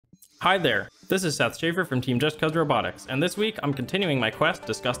Hi there, this is Seth Schaefer from Team Just Cause Robotics, and this week I'm continuing my quest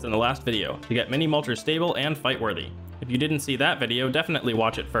discussed in the last video to get Mini Mulcher stable and fight-worthy. If you didn't see that video, definitely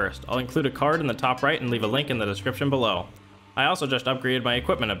watch it first. I'll include a card in the top right and leave a link in the description below. I also just upgraded my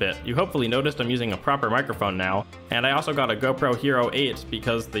equipment a bit. You hopefully noticed I'm using a proper microphone now, and I also got a GoPro Hero 8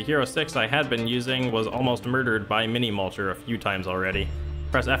 because the Hero 6 I had been using was almost murdered by Mini Mulcher a few times already.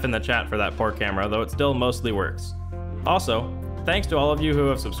 Press F in the chat for that poor camera, though it still mostly works. Also, thanks to all of you who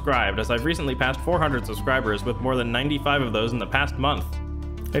have subscribed, as I've recently passed 400 subscribers with more than 95 of those in the past month.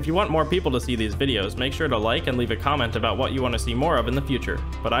 If you want more people to see these videos, make sure to like and leave a comment about what you want to see more of in the future,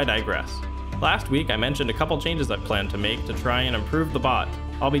 but I digress. Last week I mentioned a couple changes I've planned to make to try and improve the bot.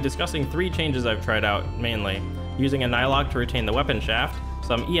 I'll be discussing 3 changes I've tried out, mainly using a Nylock to retain the weapon shaft,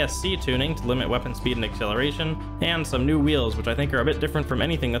 some ESC tuning to limit weapon speed and acceleration, and some new wheels which I think are a bit different from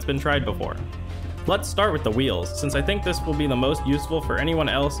anything that's been tried before. Let's start with the wheels, since I think this will be the most useful for anyone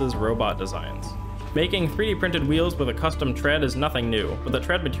else's robot designs. Making 3D printed wheels with a custom tread is nothing new, but the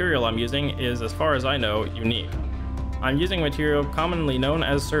tread material I'm using is, as far as I know, unique. I'm using material commonly known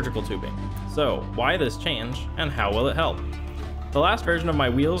as surgical tubing. So, why this change, and how will it help? The last version of my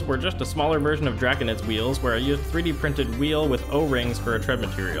wheels were just a smaller version of Draconid's wheels, where I used 3D printed wheel with O-rings for a tread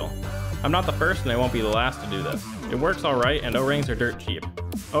material. I'm not the first and I won't be the last to do this. It works alright, and O-rings are dirt cheap.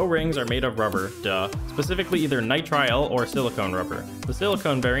 O-rings are made of rubber, duh, specifically either nitrile or silicone rubber. The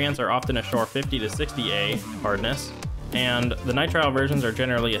silicone variants are often a short 50 to 60A hardness, and the nitrile versions are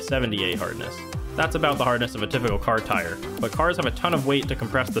generally a 70A hardness. That's about the hardness of a typical car tire, but cars have a ton of weight to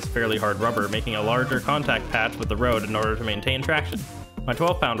compress this fairly hard rubber, making a larger contact patch with the road in order to maintain traction. My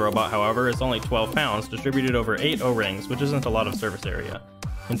 12-pound robot, however, is only 12 pounds, distributed over 8 O-rings, which isn't a lot of surface area.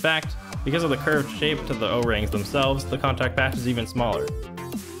 In fact, because of the curved shape to the O-rings themselves, the contact patch is even smaller.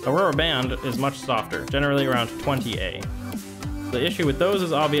 A rubber band is much softer, generally around 20A. The issue with those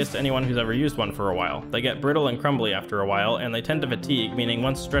is obvious to anyone who's ever used one for a while. They get brittle and crumbly after a while, and they tend to fatigue, meaning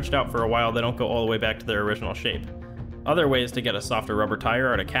once stretched out for a while they don't go all the way back to their original shape. Other ways to get a softer rubber tire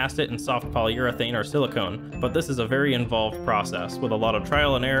are to cast it in soft polyurethane or silicone, but this is a very involved process, with a lot of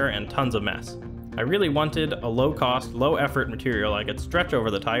trial and error and tons of mess. I really wanted a low-cost, low-effort material I could stretch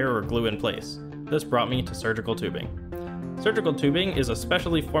over the tire or glue in place. This brought me to surgical tubing. Surgical tubing is a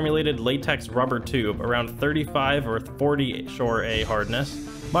specially formulated latex rubber tube around 35 or 40 shore A hardness,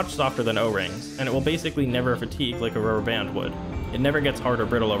 much softer than O-rings, and it will basically never fatigue like a rubber band would. It never gets hard or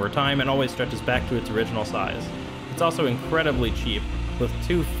brittle over time and always stretches back to its original size. It's also incredibly cheap, with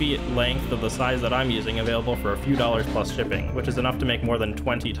 2 feet length of the size that I'm using available for a few dollars plus shipping, which is enough to make more than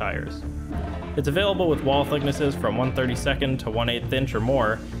 20 tires. It's available with wall thicknesses from 1/32 to 1/8 inch or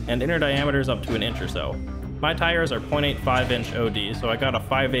more, and inner diameters up to an inch or so. My tires are 0.85 inch OD, so I got a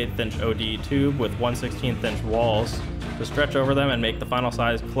 5/8 inch OD tube with 1/16 inch walls to stretch over them and make the final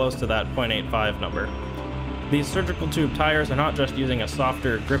size close to that 0.85 number. These surgical tube tires are not just using a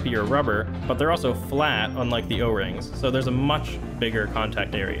softer, grippier rubber, but they're also flat, unlike the O-rings, so there's a much bigger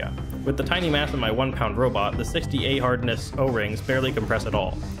contact area. With the tiny mass of my 1-pound robot, the 60A hardness O-rings barely compress at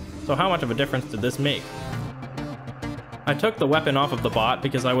all. So how much of a difference did this make? I took the weapon off of the bot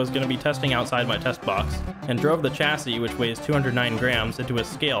because I was going to be testing outside my test box, and drove the chassis, which weighs 209 grams, into a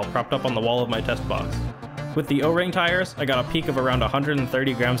scale propped up on the wall of my test box. With the O-ring tires, I got a peak of around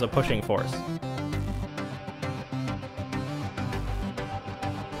 130 grams of pushing force.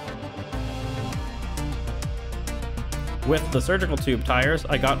 With the surgical tube tires,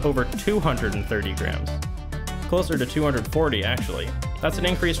 I got over 230 grams. Closer to 240 actually. That's an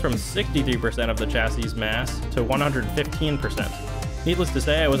increase from 63% of the chassis mass to 115%. Needless to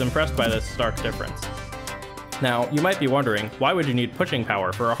say, I was impressed by this stark difference. Now, you might be wondering, why would you need pushing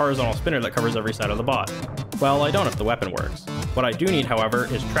power for a horizontal spinner that covers every side of the bot? Well, I don't if the weapon works. What I do need, however,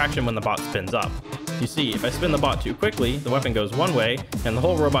 is traction when the bot spins up. You see, if I spin the bot too quickly, the weapon goes one way, and the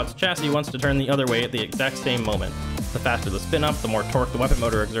whole robot's chassis wants to turn the other way at the exact same moment. The faster the spin up, the more torque the weapon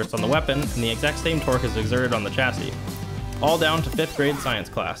motor exerts on the weapon, and the exact same torque is exerted on the chassis. All down to 5th grade science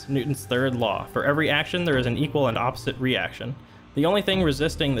class, Newton's third law. For every action, there is an equal and opposite reaction. The only thing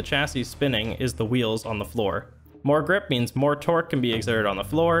resisting the chassis spinning is the wheels on the floor. More grip means more torque can be exerted on the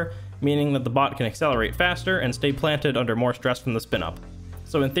floor, meaning that the bot can accelerate faster and stay planted under more stress from the spin-up.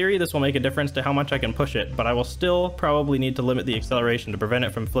 So in theory, this will make a difference to how much I can push it, but I will still probably need to limit the acceleration to prevent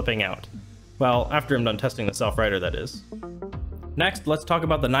it from flipping out. Well, after I'm done testing the self-rider, that is. Next, let's talk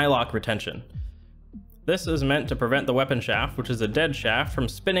about the Nylock Retention. This is meant to prevent the weapon shaft, which is a dead shaft, from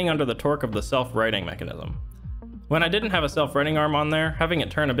spinning under the torque of the self-righting mechanism. When I didn't have a self-righting arm on there, having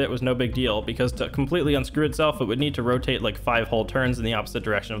it turn a bit was no big deal, because to completely unscrew itself it would need to rotate like 5 whole turns in the opposite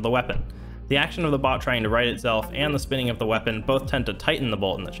direction of the weapon. The action of the bot trying to right itself and the spinning of the weapon both tend to tighten the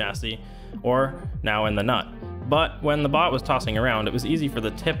bolt in the chassis, or now in the nut. But when the bot was tossing around, it was easy for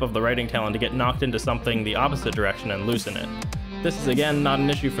the tip of the righting talon to get knocked into something the opposite direction and loosen it. This is again not an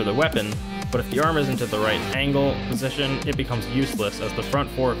issue for the weapon, but if the arm isn't at the right angle position, it becomes useless as the front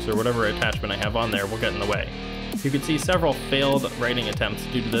forks or whatever attachment I have on there will get in the way. You could see several failed righting attempts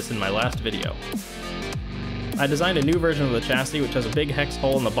due to this in my last video. I designed a new version of the chassis which has a big hex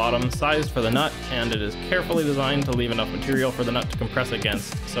hole in the bottom sized for the nut, and it is carefully designed to leave enough material for the nut to compress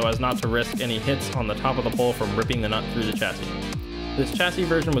against so as not to risk any hits on the top of the pole from ripping the nut through the chassis. This chassis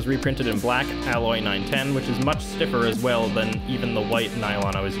version was reprinted in black alloy 910, which is much stiffer as well than even the white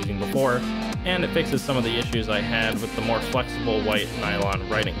nylon I was using before, and it fixes some of the issues I had with the more flexible white nylon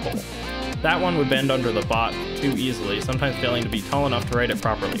righting pole. That one would bend under the bot too easily, sometimes failing to be tall enough to right it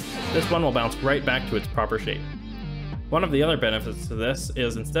properly. This one will bounce right back to its proper shape. One of the other benefits to this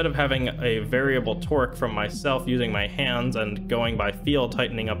is instead of having a variable torque from myself using my hands and going by feel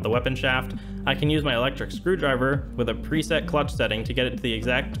tightening up the weapon shaft, I can use my electric screwdriver with a preset clutch setting to get it to the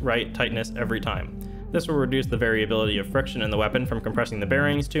exact right tightness every time. This will reduce the variability of friction in the weapon from compressing the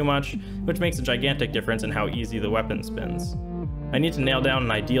bearings too much, which makes a gigantic difference in how easy the weapon spins. I need to nail down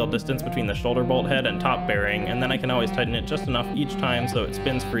an ideal distance between the shoulder bolt head and top bearing, and then I can always tighten it just enough each time so it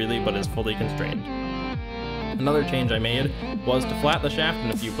spins freely but is fully constrained. Another change I made was to flat the shaft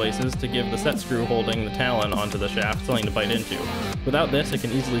in a few places to give the set screw holding the talon onto the shaft something to bite into. Without this, it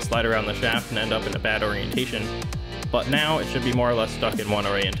can easily slide around the shaft and end up in a bad orientation, but now it should be more or less stuck in one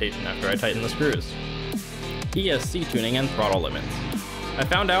orientation after I tighten the screws. ESC tuning and throttle limits. I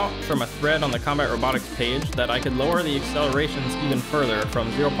found out from a thread on the Combat Robotics page that I could lower the accelerations even further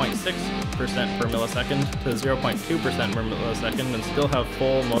from 0.6% per millisecond to 0.2% per millisecond and still have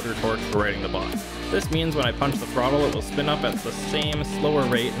full motor torque for riding the bot. This means when I punch the throttle, it will spin up at the same slower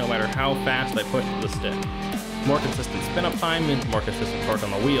rate no matter how fast I push the stick. More consistent spin up time means more consistent torque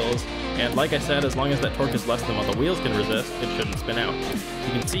on the wheels, and like I said, as long as that torque is less than what the wheels can resist, it shouldn't spin out.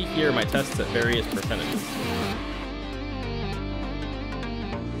 You can see here my tests at various percentages.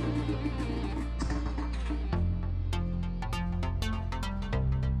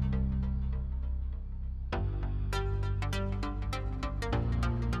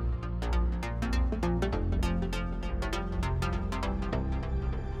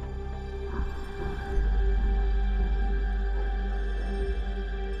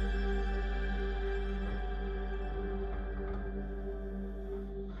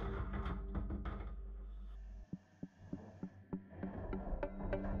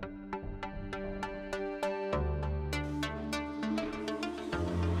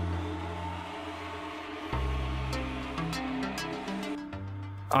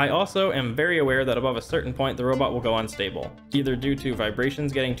 I also am very aware that above a certain point the robot will go unstable, either due to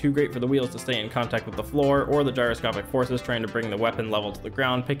vibrations getting too great for the wheels to stay in contact with the floor, or the gyroscopic forces trying to bring the weapon level to the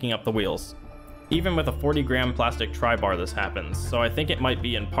ground picking up the wheels. Even with a 40-gram plastic tri-bar this happens, so I think it might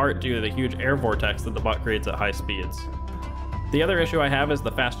be in part due to the huge air vortex that the bot creates at high speeds. The other issue I have is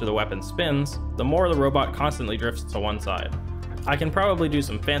the faster the weapon spins, the more the robot constantly drifts to one side. I can probably do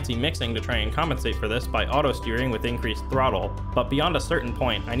some fancy mixing to try and compensate for this by auto-steering with increased throttle, but beyond a certain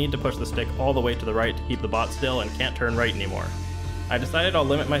point, I need to push the stick all the way to the right to keep the bot still and can't turn right anymore. I decided I'll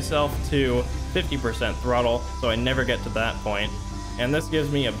limit myself to 50% throttle so I never get to that point, and this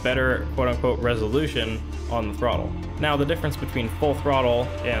gives me a better quote-unquote resolution on the throttle. Now the difference between full throttle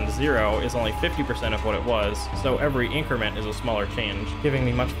and 0 is only 50% of what it was, so every increment is a smaller change, giving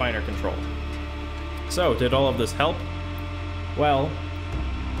me much finer control. So, did all of this help? Well,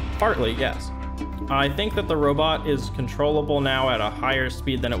 partly, yes. I think that the robot is controllable now at a higher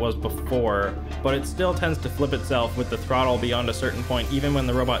speed than it was before, but it still tends to flip itself with the throttle beyond a certain point even when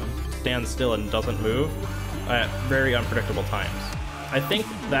the robot stands still and doesn't move at very unpredictable times. I think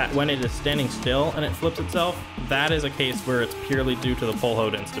that when it is standing still and it flips itself, that is a case where it's purely due to the pull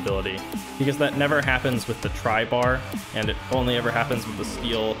hold instability, because that never happens with the tri-bar, and it only ever happens with the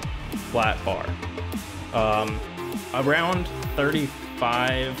steel flat bar. Around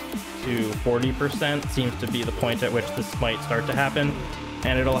 35 to 40% seems to be the point at which this might start to happen,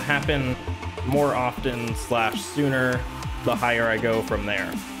 and it'll happen more often / sooner the higher I go from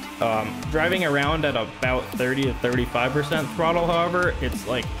there. Driving around at about 30 to 35% throttle, however, it's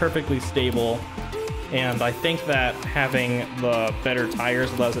like perfectly stable, and I think that having the better tires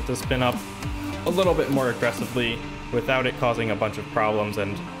allows it to spin up a little bit more aggressively without it causing a bunch of problems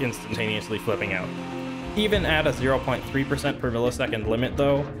and instantaneously flipping out. Even at a 0.3% per millisecond limit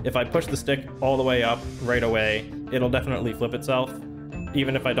though, if I push the stick all the way up right away, it'll definitely flip itself,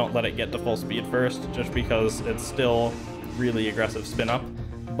 even if I don't let it get to full speed first, just because it's still really aggressive spin up.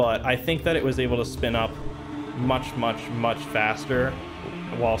 but I think that it was able to spin up much faster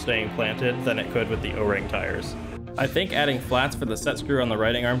while staying planted than it could with the O-ring tires. I think adding flats for the set screw on the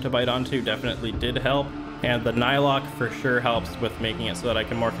riding arm to bite onto definitely did help, and the Nylock for sure helps with making it so that I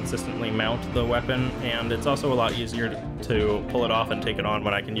can more consistently mount the weapon, and it's also a lot easier to pull it off and take it on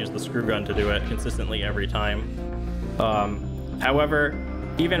when I can use the screw gun to do it consistently every time. However,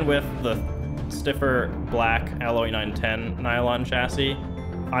 even with the stiffer black alloy 910 nylon chassis,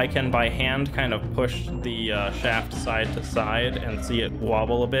 I can by hand kind of push the shaft side to side and see it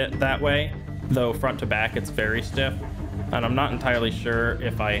wobble a bit that way, though front to back it's very stiff, and I'm not entirely sure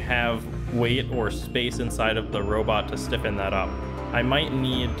if I have weight or space inside of the robot to stiffen that up. I might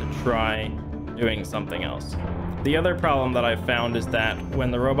need to try doing something else. The other problem that I've found is that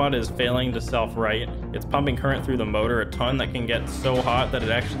when the robot is failing to self-right, it's pumping current through the motor a ton that can get so hot that it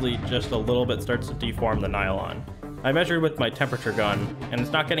actually just a little bit starts to deform the nylon. I measured with my temperature gun, and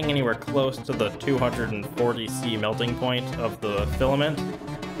it's not getting anywhere close to the 240°C melting point of the filament,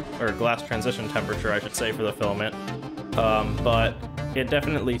 or glass transition temperature I should say for the filament, but it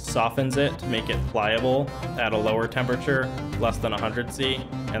definitely softens it to make it pliable at a lower temperature, less than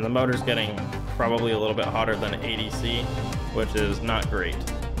 100°C, and the motor's getting probably a little bit hotter than 80°C, which is not great.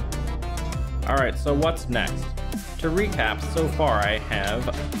 Alright, so what's next? To recap, so far I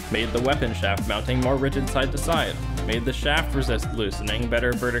have made the weapon shaft mounting more rigid side to side, made the shaft resist loosening,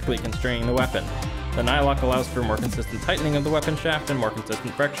 better vertically constraining the weapon. The Nylock allows for more consistent tightening of the weapon shaft and more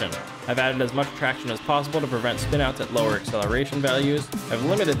consistent friction. I've added as much traction as possible to prevent spinouts at lower acceleration values. I've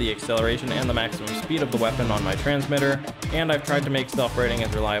limited the acceleration and the maximum speed of the weapon on my transmitter, and I've tried to make self-rating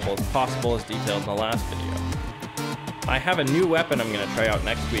as reliable as possible as detailed in the last video. I have a new weapon I'm going to try out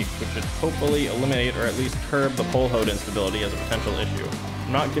next week, which should hopefully eliminate or at least curb the pull hold instability as a potential issue.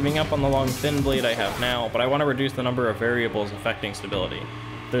 I'm not giving up on the long thin blade I have now, but I want to reduce the number of variables affecting stability.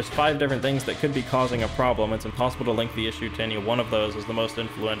 There's 5 different things that could be causing a problem. It's impossible to link the issue to any one of those as the most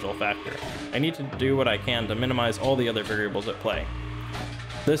influential factor. I need to do what I can to minimize all the other variables at play.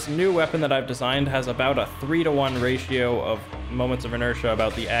 This new weapon that I've designed has about a 3-to-1 ratio of moments of inertia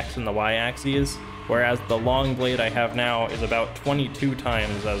about the X and the Y axes, whereas the long blade I have now is about 22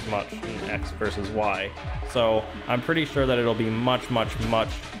 times as much in X versus Y. So I'm pretty sure that it'll be much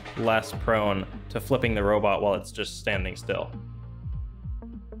less prone to flipping the robot while it's just standing still.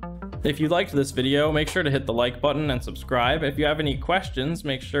 If you liked this video, make sure to hit the like button and subscribe. If you have any questions,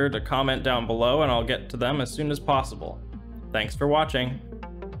 make sure to comment down below and I'll get to them as soon as possible. Thanks for watching.